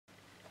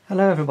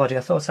Hello everybody,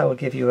 I thought I would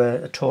give you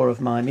a tour of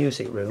my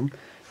music room.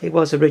 It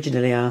was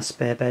originally our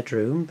spare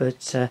bedroom,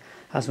 but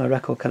as my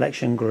record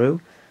collection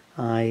grew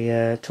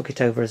I took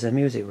it over as a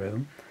music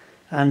room.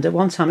 And at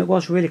one time it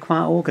was really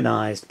quite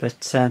organised,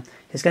 but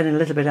it's getting a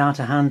little bit out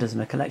of hand as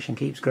my collection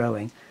keeps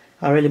growing.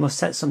 I really must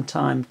set some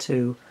time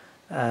to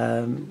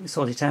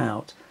sort it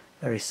out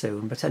very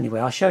soon. But anyway,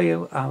 I'll show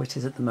you how it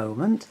is at the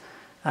moment.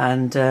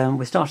 And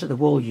we start at the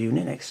wall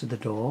unit next to the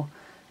door.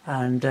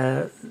 And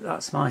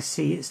that's my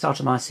start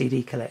of my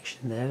CD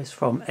collection there. It's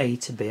from A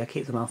to B. I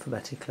keep them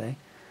alphabetically.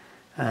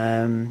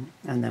 And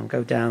then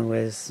go down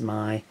with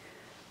my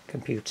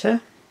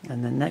computer.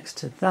 And then next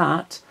to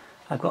that,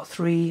 I've got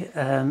three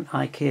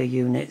IKEA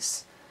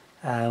units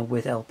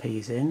with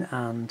LPs in.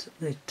 And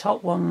the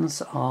top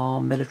ones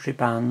are military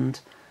band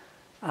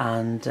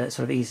and sort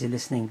of easy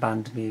listening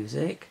band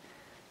music.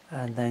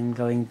 And then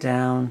going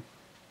down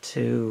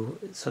to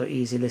sort of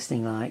easy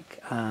listening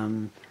like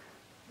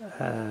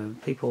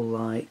people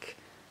like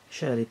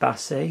Shirley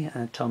Bassey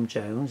and Tom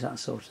Jones, that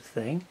sort of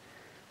thing.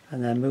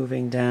 And then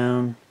moving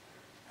down,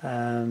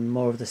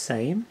 more of the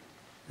same.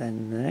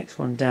 Then the next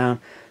one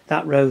down,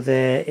 that row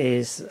there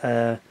is,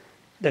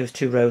 those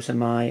two rows are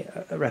my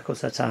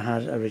records that I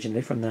had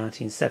originally from the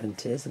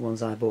 1970s, the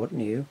ones I bought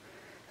new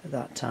at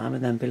that time.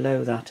 And then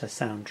below that are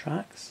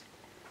soundtracks.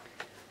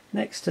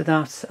 Next to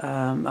that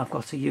I've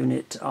got a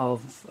unit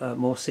of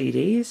more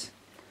CDs,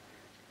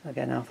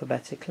 again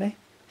alphabetically.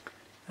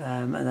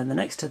 And then the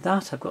next to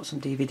that I've got some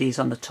DVDs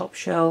on the top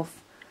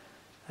shelf,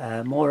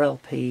 more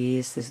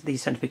LPs.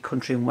 These tend to be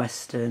country and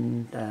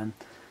western,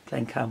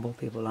 Glenn Campbell,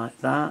 people like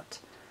that.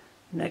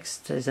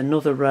 Next is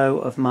another row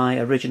of my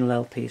original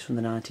LPs from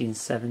the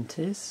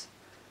 1970s,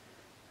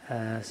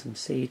 some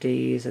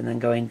CDs, and then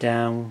going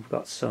down we've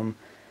got some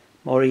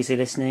more easy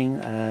listening,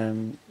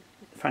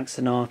 Frank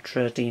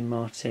Sinatra, Dean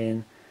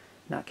Martin,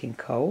 Nat King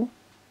Cole.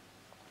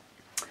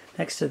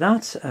 Next to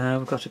that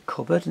we've got a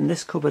cupboard, and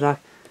this cupboard I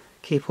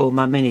keep all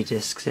my mini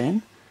discs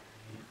in,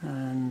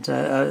 and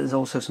there's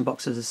also some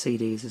boxes of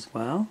CDs as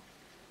well,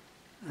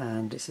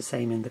 and it's the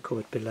same in the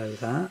cupboard below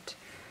that.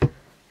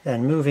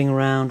 Then moving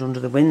around under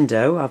the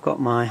window I've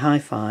got my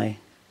hi-fi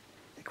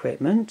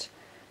equipment.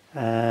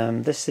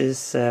 This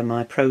is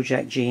my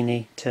Project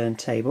Genie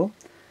turntable.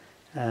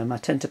 I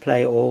tend to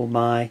play all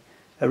my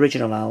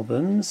original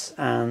albums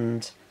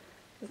and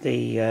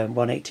the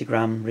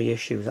 180-gram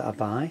reissue that I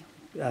buy.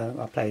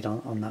 I played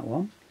on that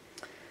one.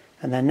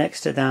 And then next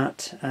to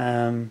that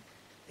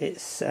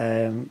it's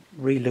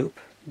Reloop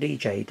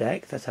DJ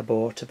deck that I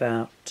bought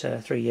about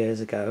 3 years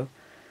ago.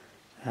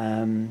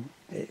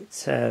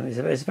 It's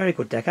a very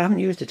good deck. I haven't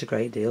used it a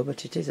great deal,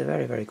 but it is a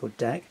very, very good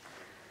deck.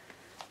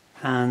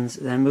 And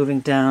then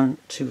moving down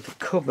to the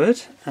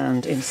cupboard,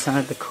 and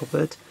inside the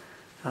cupboard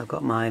I've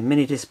got my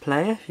mini disc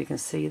player, if you can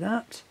see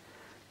that,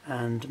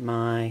 and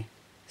my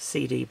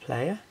CD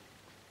player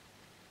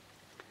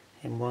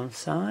in one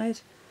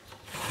side.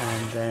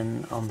 And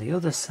then on the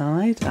other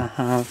side I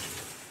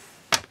have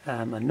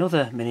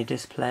another mini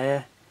disc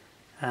player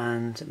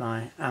and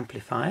my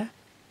amplifier.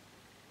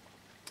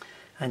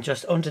 And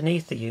just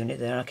underneath the unit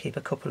there I keep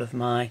a couple of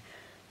my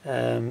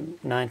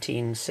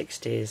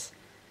 1960s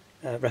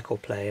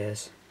record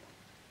players.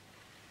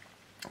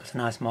 There's a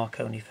nice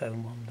Marconi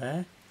phone one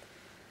there.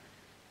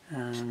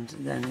 And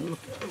then look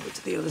over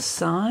to the other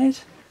side,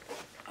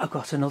 I've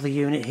got another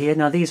unit here.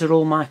 Now these are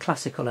all my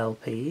classical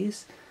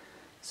LPs.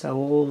 So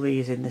all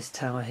these in this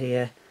tower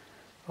here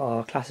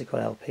are classical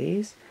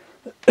LPs.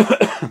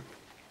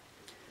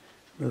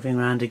 Moving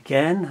around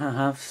again, I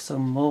have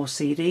some more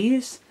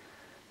CDs,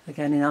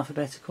 again in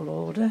alphabetical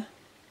order.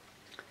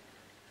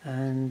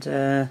 And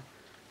then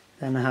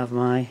I have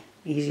my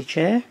easy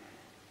chair.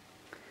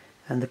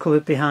 And the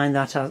cupboard behind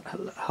that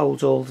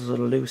holds all the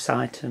sort of loose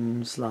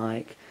items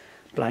like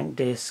blank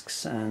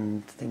discs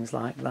and things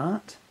like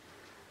that.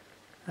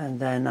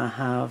 And then I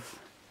have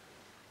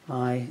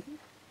my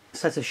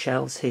set of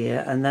shelves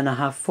here, and then I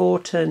have 4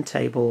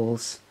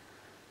 turntables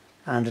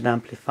and an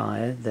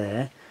amplifier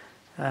there.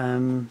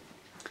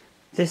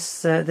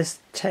 This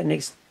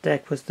Technics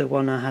deck was the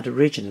one I had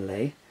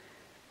originally.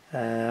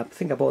 I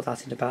think I bought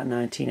that in about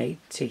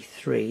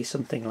 1983,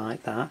 something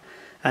like that,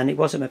 and it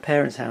was at my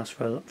parents' house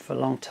for a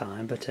long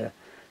time, but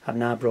I've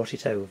now brought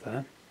it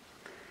over.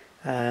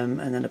 And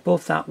then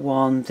above that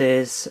one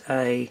there's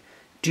a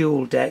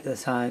dual deck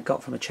that I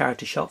got from a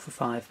charity shop for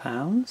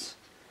 £5.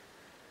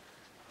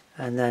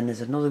 And then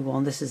there's another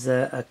one. This is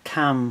a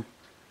Cam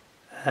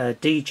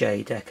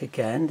DJ deck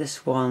again.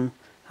 This one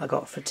I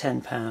got for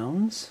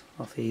 £10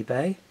 off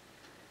eBay.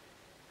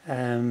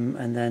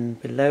 And then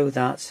below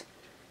that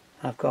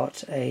I've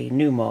got a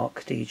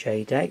Newmark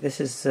DJ deck. This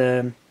is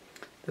there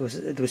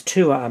was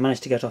two I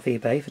managed to get off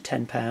eBay for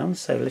 £10,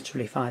 so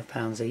literally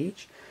 £5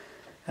 each.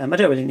 I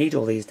don't really need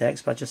all these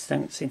decks, but I just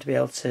don't seem to be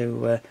able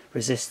to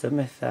resist them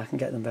if I can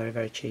get them very,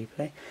 very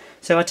cheaply.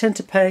 So I tend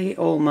to pay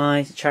all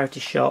my charity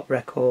shop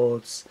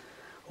records,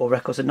 or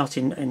records that are not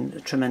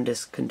in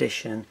tremendous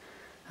condition.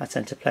 I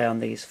tend to play on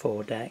these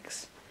 4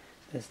 decks.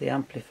 There's the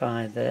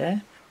amplifier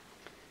there,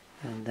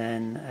 and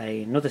then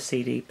another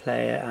CD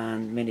player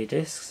and mini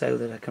disc so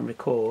that I can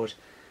record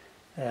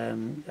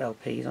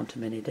LPs onto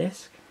mini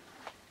disc.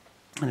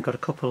 And I've got a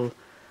couple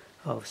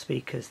of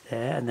speakers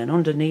there, and then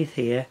underneath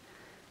here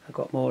I've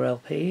got more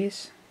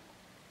LPs,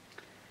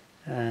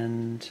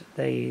 and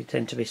they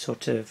tend to be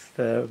sort of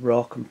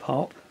rock and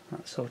pop,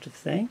 that sort of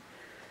thing.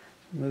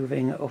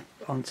 Moving up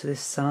onto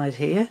this side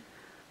here,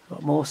 I've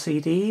got more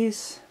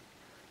CDs,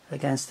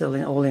 again still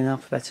all in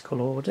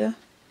alphabetical order.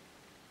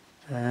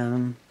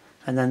 And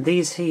then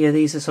these here,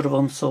 these are sort of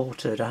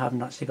unsorted. I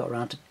haven't actually got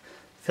around to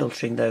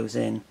filtering those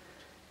in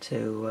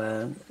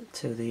to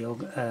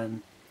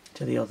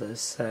the others,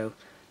 so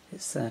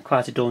it's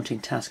quite a daunting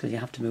task because you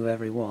have to move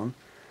every one.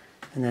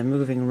 And then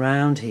moving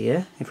around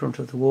here in front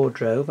of the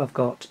wardrobe, I've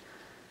got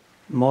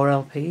more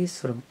LPs,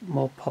 sort of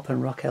more pop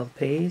and rock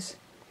LPs.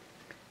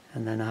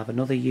 And then I have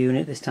another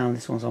unit, this time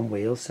this one's on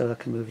wheels so I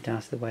can move it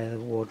out of the way of the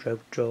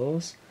wardrobe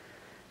drawers.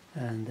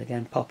 And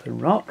again, pop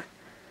and rock.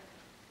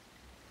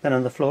 Then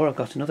on the floor I've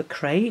got another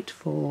crate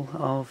full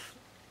of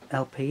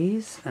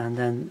LPs, and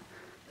then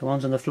the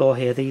ones on the floor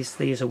here,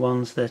 these are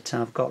ones that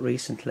I've got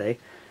recently.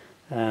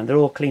 They're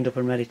all cleaned up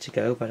and ready to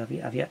go, but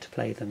I've yet to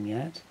play them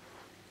yet.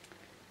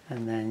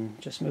 And then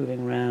just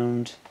moving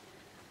around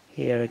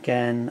here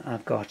again,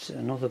 I've got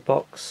another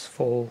box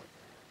full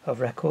of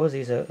records.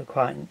 These are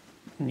quite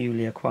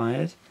newly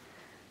acquired.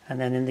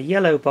 And then in the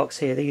yellow box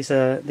here, these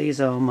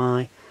are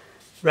my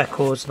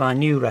records, my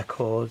new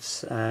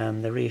records.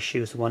 The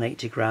reissues, the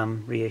 180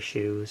 gram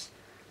reissues,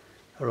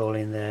 are all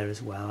in there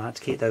as well. I had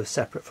to keep those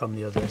separate from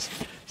the others,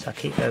 so I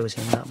keep those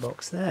in that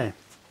box there.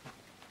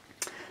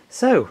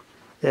 So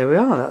there we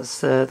are.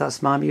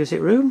 That's my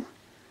music room.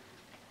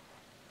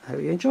 I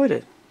hope you enjoyed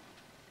it.